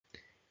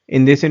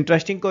In this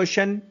interesting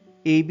question,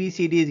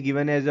 ABCD is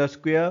given as a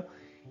square.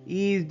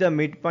 E is the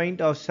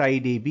midpoint of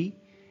side AB.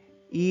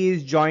 E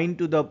is joined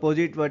to the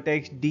opposite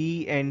vertex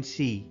D and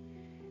C,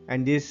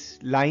 and these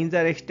lines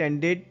are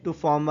extended to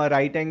form a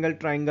right angle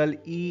triangle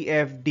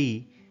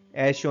EFD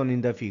as shown in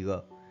the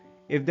figure.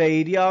 If the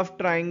area of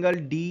triangle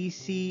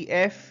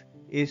DCF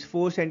is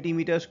 4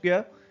 cm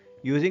square,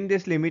 using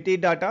this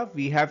limited data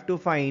we have to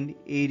find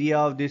area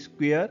of this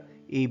square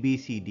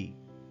ABCD.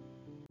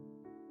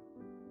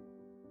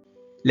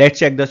 Let's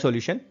check the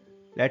solution.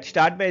 Let's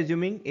start by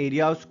assuming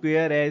area of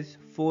square as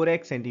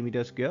 4x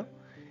centimeter square.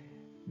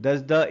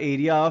 Thus the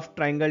area of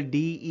triangle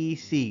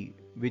DEC,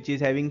 which is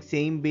having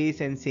same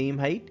base and same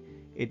height,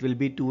 it will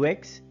be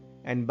 2x,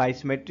 and by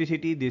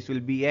symmetricity this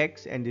will be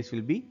x and this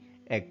will be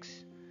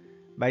x.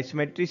 By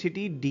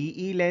symmetricity,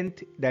 DE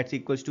length, that's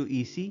equals to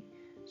EC.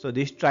 So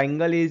this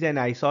triangle is an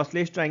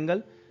isosceles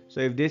triangle. So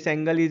if this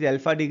angle is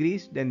alpha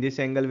degrees, then this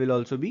angle will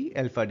also be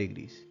alpha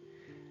degrees.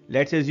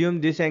 Let's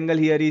assume this angle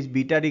here is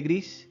beta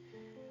degrees.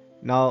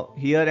 Now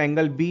here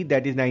angle B,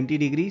 that is 90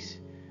 degrees.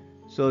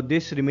 So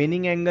this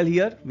remaining angle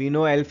here, we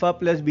know alpha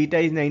plus beta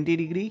is 90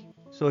 degree.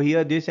 So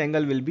here this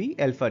angle will be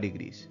alpha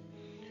degrees.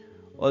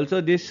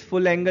 Also this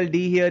full angle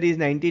D here is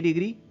 90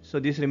 degree. So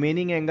this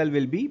remaining angle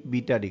will be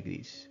beta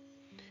degrees.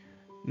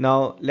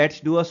 Now let's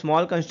do a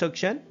small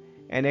construction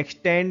and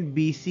extend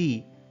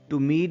BC to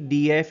meet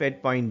DF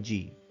at point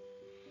G.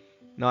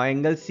 Now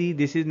angle C,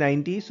 this is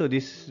 90, so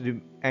this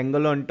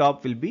angle on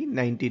top will be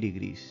 90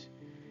 degrees.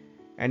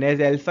 And as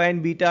alpha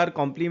and beta are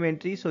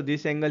complementary, so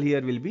this angle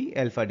here will be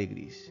alpha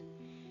degrees.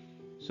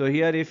 So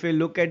here if we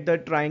look at the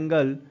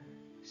triangle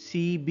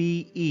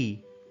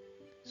CBE,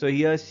 so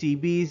here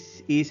CB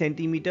is A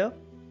centimeter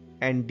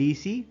and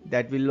DC,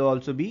 that will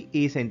also be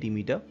A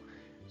centimeter.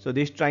 So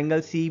this triangle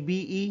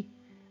CBE,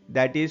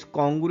 that is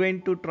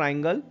congruent to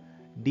triangle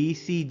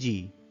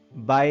DCG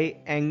by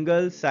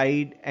angle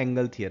side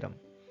angle theorem.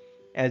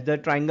 As the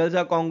triangles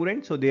are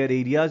congruent, so their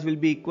areas will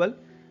be equal.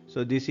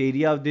 So this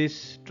area of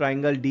this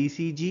triangle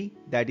DCG,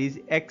 that is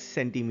x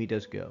centimeter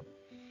square.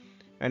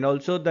 And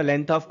also the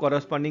length of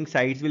corresponding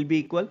sides will be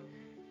equal.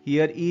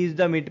 Here E is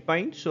the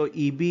midpoint, so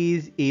EB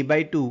is A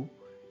by 2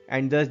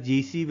 and thus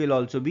GC will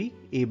also be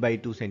A by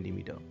 2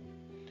 centimeter.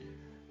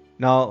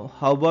 Now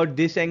how about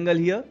this angle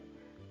here?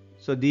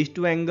 So these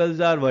two angles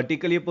are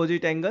vertically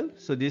opposite angle.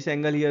 So this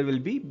angle here will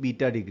be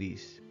beta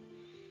degrees.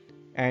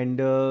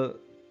 And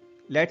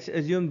let's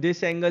assume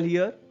this angle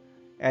here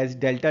as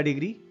delta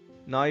degree.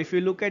 Now if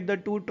you look at the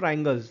two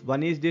triangles,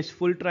 one is this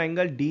full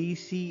triangle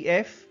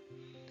DCF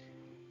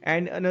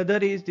and another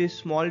is this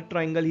small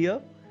triangle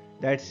here,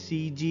 that's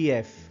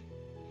CGF.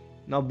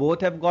 Now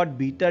both have got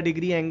beta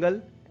degree angle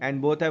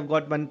and both have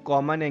got one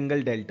common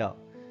angle delta.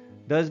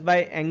 Thus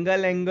by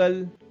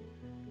angle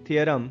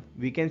theorem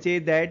we can say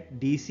that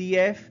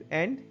DCF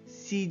and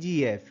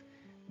CGF,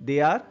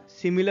 they are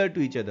similar to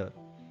each other.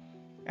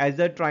 As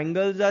the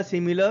triangles are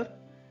similar,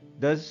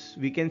 thus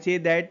we can say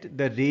that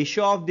the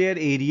ratio of their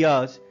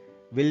areas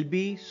will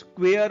be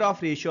square of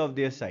ratio of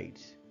their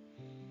sides.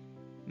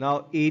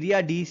 Now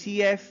area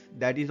DCF,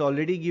 that is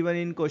already given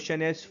in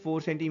question as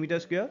 4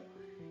 centimeter square.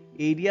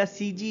 Area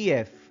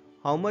CGF,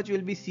 how much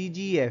will be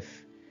CGF?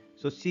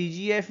 So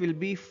CGF will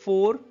be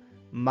 4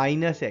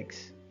 minus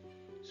x.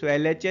 So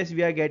LHS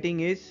we are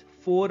getting is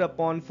 4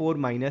 upon 4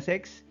 minus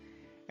x,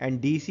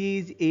 and DC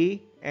is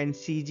A and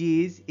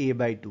CG is A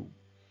by 2.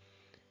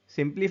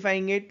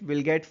 Simplifying it,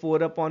 we'll get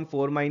 4 upon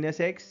 4 minus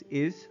x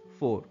is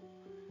 4.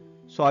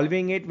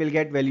 Solving it, we'll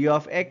get value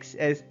of x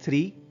as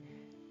 3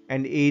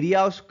 and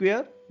area of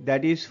square,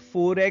 that is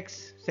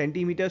 4x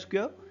centimeter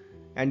square,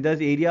 and thus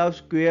area of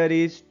square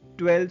is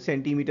 12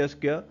 centimeter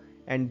square,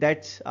 and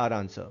that's our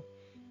answer.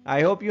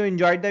 I hope you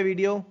enjoyed the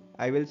video.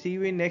 I will see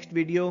you in next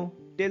video.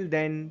 Till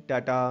then,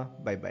 tata,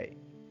 bye bye.